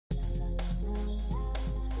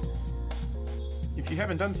If you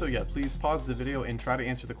haven't done so yet, please pause the video and try to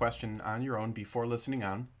answer the question on your own before listening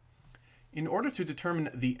on. In order to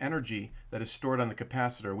determine the energy that is stored on the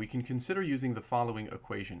capacitor, we can consider using the following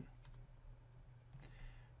equation,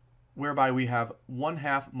 whereby we have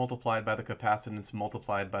 1/2 multiplied by the capacitance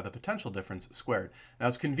multiplied by the potential difference squared. Now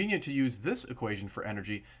it's convenient to use this equation for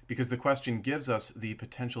energy because the question gives us the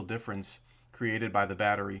potential difference created by the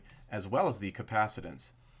battery as well as the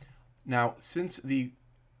capacitance. Now, since the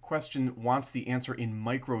question wants the answer in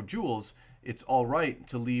microjoules, it's all right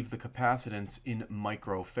to leave the capacitance in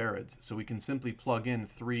microfarads. So we can simply plug in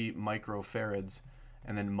 3 microfarads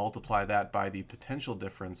and then multiply that by the potential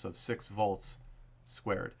difference of 6 volts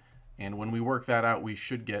squared. And when we work that out, we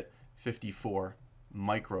should get 54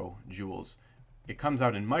 microjoules. It comes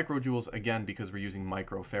out in microjoules, again, because we're using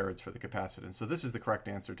microfarads for the capacitance. So this is the correct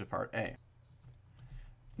answer to part A.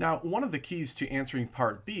 Now, one of the keys to answering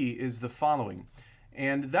part B is the following,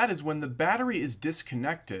 and that is when the battery is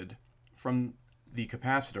disconnected from the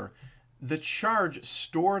capacitor, the charge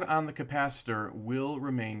stored on the capacitor will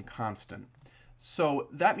remain constant. So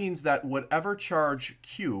that means that whatever charge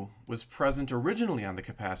Q was present originally on the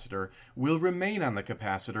capacitor will remain on the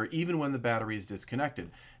capacitor even when the battery is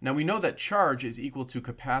disconnected. Now we know that charge is equal to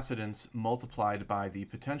capacitance multiplied by the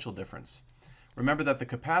potential difference. Remember that the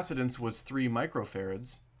capacitance was 3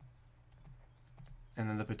 microfarads, and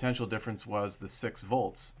then the potential difference was the 6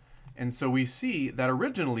 volts. And so we see that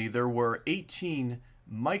originally there were 18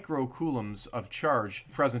 microcoulombs of charge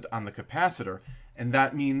present on the capacitor, and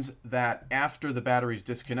that means that after the battery is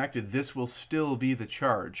disconnected, this will still be the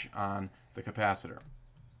charge on the capacitor.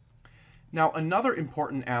 Now, another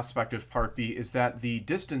important aspect of part B is that the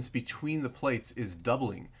distance between the plates is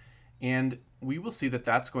doubling, and we will see that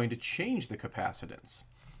that's going to change the capacitance,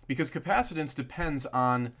 because capacitance depends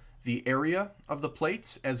on the area of the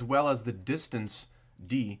plates as well as the distance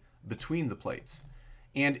d between the plates.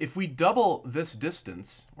 And if we double this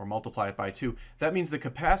distance, or multiply it by 2, that means the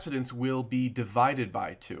capacitance will be divided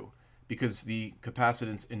by 2, because the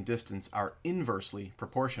capacitance and distance are inversely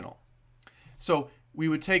proportional. So we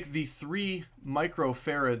would take the 3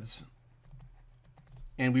 microfarads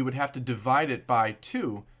and we would have to divide it by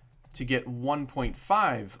 2 to get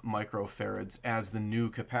 1.5 microfarads as the new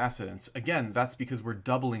capacitance. Again, that's because we're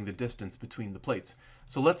doubling the distance between the plates.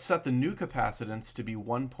 So let's set the new capacitance to be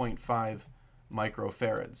 1.5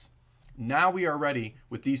 microfarads. Now we are ready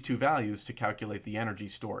with these two values to calculate the energy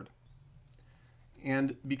stored.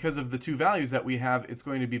 And because of the two values that we have, it's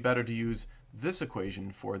going to be better to use this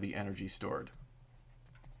equation for the energy stored.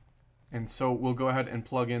 And so we'll go ahead and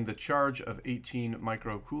plug in the charge of 18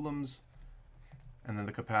 microcoulombs and then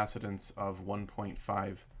the capacitance of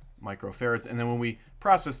 1.5 microfarads. And then when we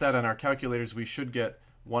process that on our calculators, we should get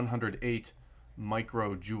 108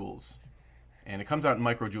 microjoules. And it comes out in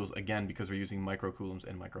microjoules again because we're using microcoulombs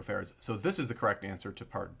and microfarads. So this is the correct answer to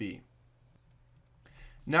part B.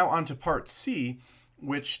 Now on to part C,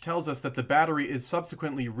 which tells us that the battery is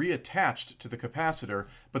subsequently reattached to the capacitor,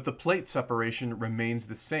 but the plate separation remains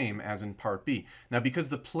the same as in part B. Now because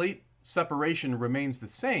the plate separation remains the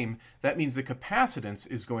same, that means the capacitance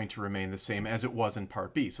is going to remain the same as it was in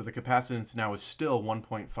part B. So the capacitance now is still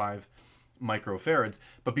 1.5 microfarads,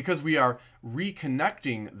 but because we are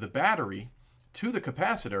reconnecting the battery to the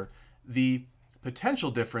capacitor, the potential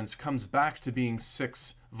difference comes back to being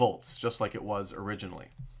 6 volts, just like it was originally.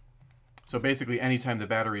 So basically, anytime the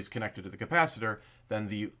battery is connected to the capacitor, then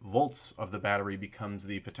the volts of the battery becomes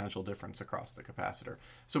the potential difference across the capacitor.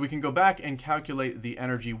 So we can go back and calculate the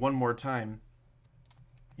energy one more time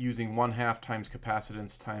using 1/2 times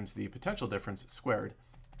capacitance times the potential difference squared.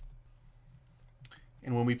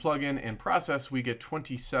 And when we plug in and process, we get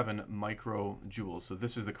 27 microjoules. So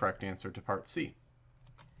this is the correct answer to part C.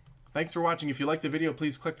 Thanks for watching. If you liked the video,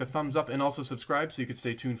 please click the thumbs up and also subscribe so you can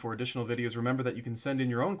stay tuned for additional videos. Remember that you can send in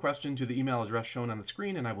your own question to the email address shown on the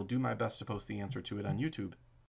screen, and I will do my best to post the answer to it on YouTube.